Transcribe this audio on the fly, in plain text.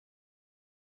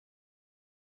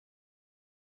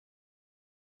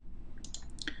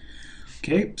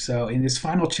Okay, so in this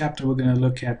final chapter we're going to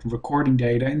look at recording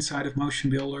data inside of Motion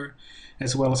Builder,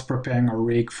 as well as preparing our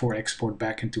rig for export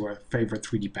back into our favorite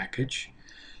 3D package.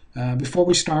 Before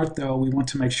we start though, we want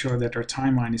to make sure that our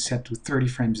timeline is set to 30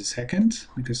 frames a second,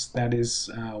 because that is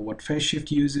what faceshift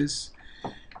uses.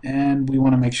 And we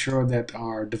want to make sure that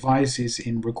our device is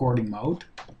in recording mode.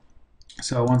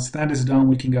 So once that is done,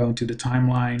 we can go into the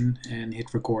timeline and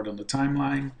hit record on the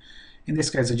timeline. In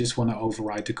this case, I just want to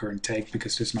override the current take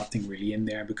because there's nothing really in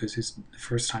there because it's the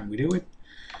first time we do it.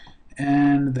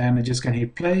 And then I just can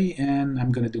hit play and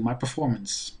I'm going to do my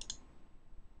performance.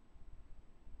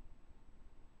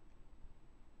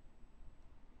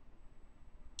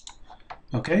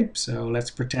 Okay, so let's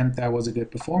pretend that was a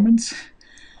good performance.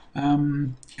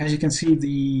 As you can see,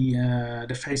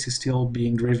 the face is still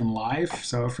being driven live,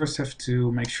 so I first have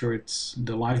to make sure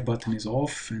the live button is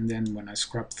off, and then when I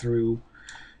scrub through,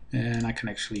 and I can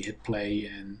actually hit play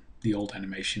and the old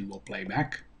animation will play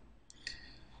back.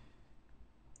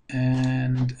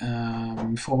 And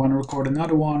if I want to record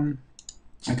another one,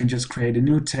 I can just create a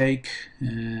new take,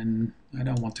 and I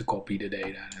don't want to copy the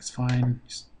data, that's fine.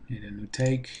 Just hit a new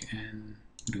take and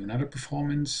do another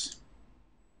performance.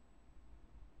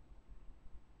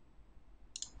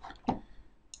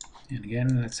 And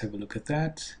again, let's have a look at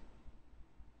that.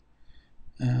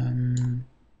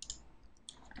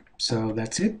 So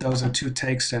that's it. Those are two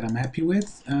takes that I'm happy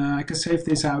with. I can save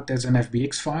this out as an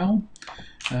FBX file,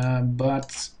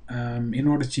 but in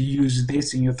order to use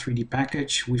this in your 3D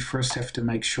package, we first have to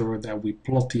make sure that we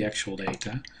plot the actual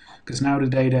data, because now the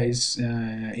data is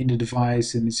in the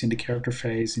device and it's in the character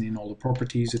phase and in all the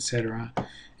properties, etc.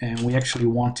 And we actually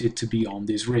want it to be on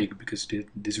this rig, because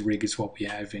this rig is what we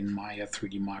have in Maya,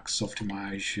 3D Max,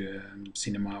 Softimage,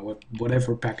 Cinema,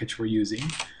 whatever package we're using.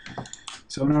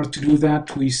 So in order to do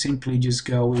that, we simply just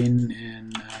go in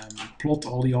and plot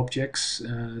all the objects.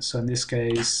 So in this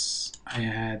case, I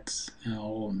had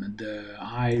all the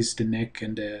eyes, the neck,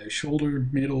 and the shoulder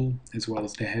middle, as well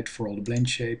as the head for all the blend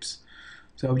shapes.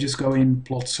 So I'll just go in,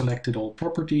 plot selected all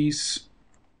properties.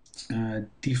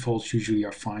 Defaults usually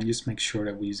are fine. Just make sure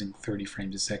that we're using 30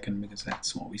 frames a second, because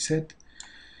that's what we set.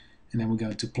 And then we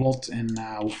go to plot, and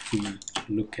now if we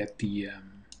look at the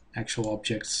actual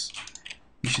objects,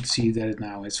 you should see that it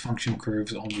now has function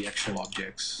curves on the actual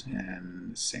objects,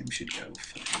 and the same should go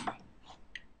for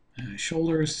the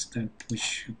shoulders,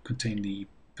 which contain the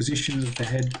positions of the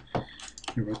head.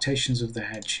 The rotations of the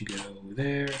head should go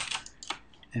there,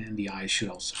 and the eyes should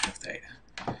also have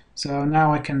data. So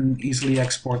now I can easily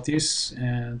export this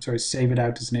and save it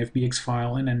out as an FBX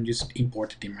file and then just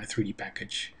import it in my 3D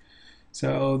package.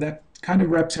 So that kind of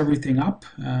wraps everything up.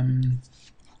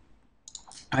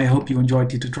 I hope you enjoyed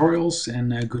the tutorials,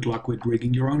 and good luck with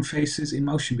rigging your own faces in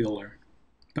Motion Builder.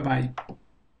 Bye-bye.